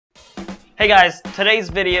Hey guys, today's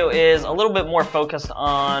video is a little bit more focused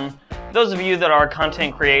on those of you that are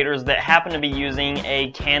content creators that happen to be using a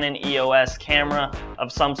Canon EOS camera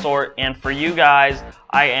of some sort. And for you guys,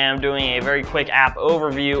 I am doing a very quick app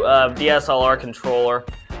overview of DSLR controller.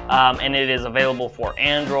 And it is available for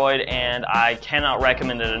Android, and I cannot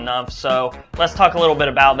recommend it enough. So let's talk a little bit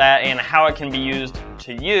about that and how it can be used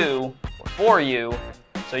to you or for you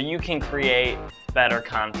so you can create better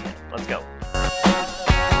content. Let's go.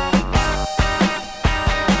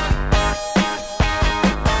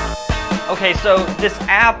 Okay, so this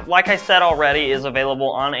app, like I said already, is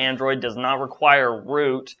available on Android, does not require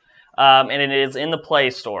root, and it is in the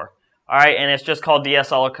Play Store. Alright, and it's just called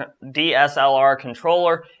DSLR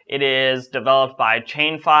controller. It is developed by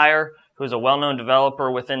Chainfire, who's a well-known developer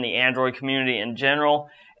within the Android community in general.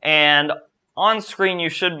 And on screen you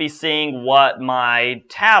should be seeing what my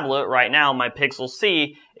tablet right now, my Pixel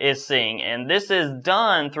C, is seeing. And this is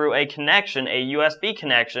done through a connection, a USB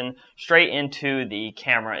connection, straight into the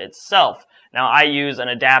camera itself. Now I use an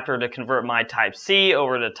adapter to convert my Type-C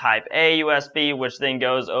over to Type-A USB, which then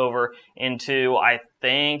goes over into, I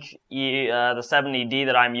think, the 70D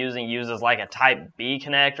that I'm using uses like a Type-B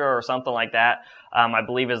connector or something like that. I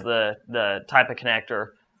believe is the type of connector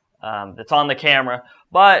that's on the camera.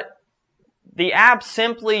 But the app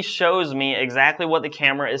simply shows me exactly what the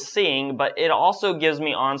camera is seeing, but it also gives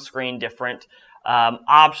me on-screen different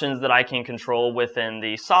options that I can control within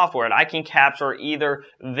the software. And I can capture either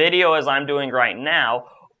video as I'm doing right now,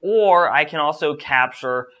 or I can also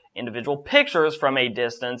capture individual pictures from a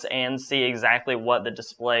distance and see exactly what the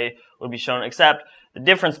display would be shown, except the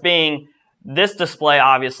difference being this display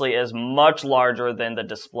obviously is much larger than the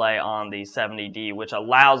display on the 70D, which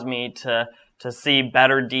allows me to see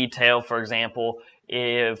better detail. For example,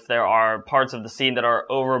 if there are parts of the scene that are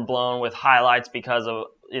overblown with highlights because of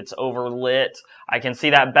it's overlit, I can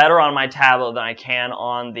see that better on my tablet than I can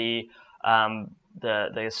on the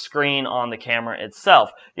screen on the camera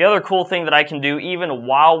itself. The other cool thing that I can do even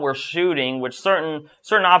while we're shooting, which certain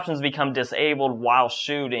options become disabled while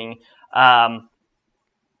shooting, but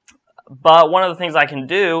one of the things I can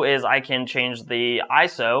do is I can change the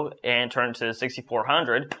ISO and turn it to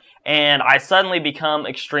 6400, and I suddenly become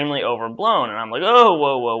extremely overblown, and I'm like, oh,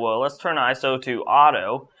 whoa, let's turn ISO to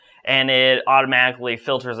auto, and it automatically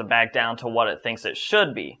filters it back down to what it thinks it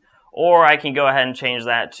should be. Or I can go ahead and change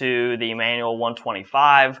that to the manual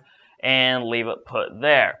 125 and leave it put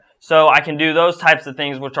there. So I can do those types of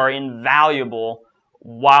things which are invaluable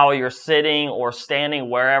while you're sitting or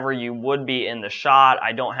standing wherever you would be in the shot.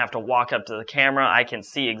 I don't have to walk up to the camera. I can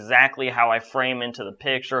see exactly how I frame into the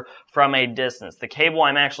picture from a distance. The cable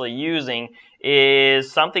I'm actually using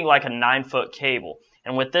is something like a 9-foot cable.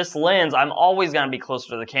 And with this lens, I'm always going to be closer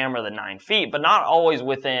to the camera than 9 feet, but not always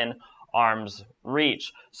within arm's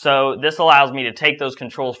reach. So this allows me to take those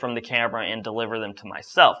controls from the camera and deliver them to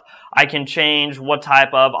myself. I can change what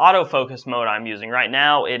type of autofocus mode I'm using. Right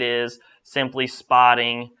now it is simply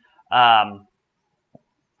spotting, I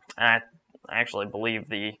actually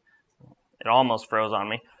believe it almost froze on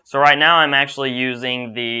me. So right now I'm actually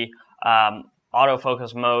using the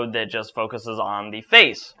autofocus mode that just focuses on the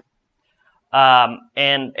face. And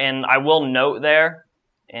I will note there,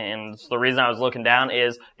 and the reason I was looking down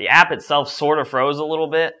is the app itself sort of froze a little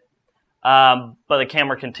bit, but the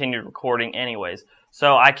camera continued recording anyways.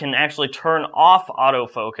 So I can actually turn off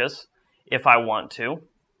autofocus if I want to,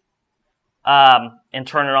 and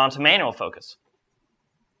turn it on to manual focus.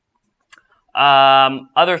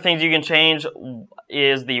 Other things you can change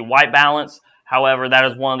is the white balance. However, that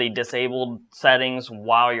is one of the disabled settings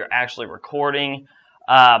while you're actually recording.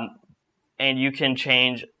 And you can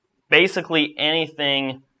change basically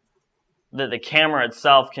anything that the camera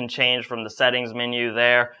itself can change from the settings menu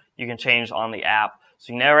there. You can change on the app.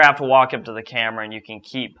 So you never have to walk up to the camera, and you can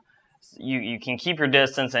keep your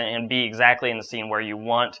distance and be exactly in the scene where you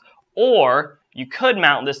want. Or you could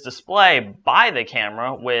mount this display by the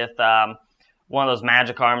camera with one of those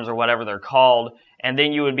magic arms or whatever they're called, and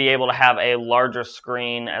then you would be able to have a larger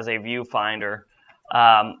screen as a viewfinder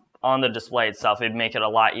on the display itself. It'd make it a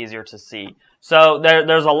lot easier to see. So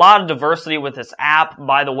there's a lot of diversity with this app.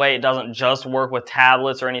 By the way, it doesn't just work with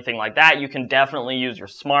tablets or anything like that. You can definitely use your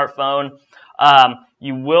smartphone.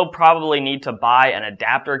 You will probably need to buy an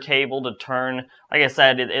adapter cable to turn, like I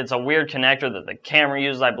said, it's a weird connector that the camera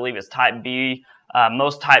uses. I believe it's Type-B.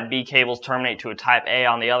 Most Type-B cables terminate to a Type-A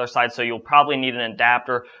on the other side, so you'll probably need an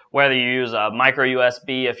adapter, whether you use a micro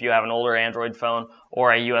USB if you have an older Android phone,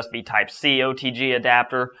 or a USB Type-C OTG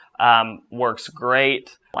adapter. Works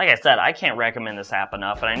great. Like I said, I can't recommend this app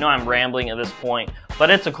enough, and I know I'm rambling at this point, but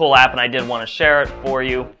it's a cool app, and I did want to share it for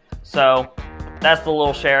you. So that's the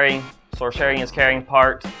little sharing. or sharing is caring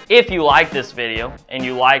part. If you like this video and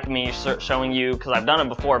you like me showing you, because I've done it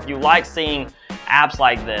before, if you like seeing apps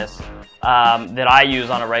like this that I use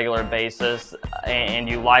on a regular basis and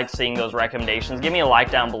you like seeing those recommendations, give me a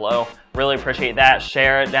like down below. Really appreciate that.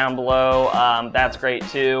 Share it down below. That's great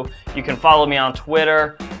too. You can follow me on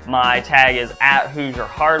Twitter. My tag is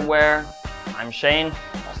 @HoosierHardware. I'm Shane.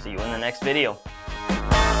 I'll see you in the next video.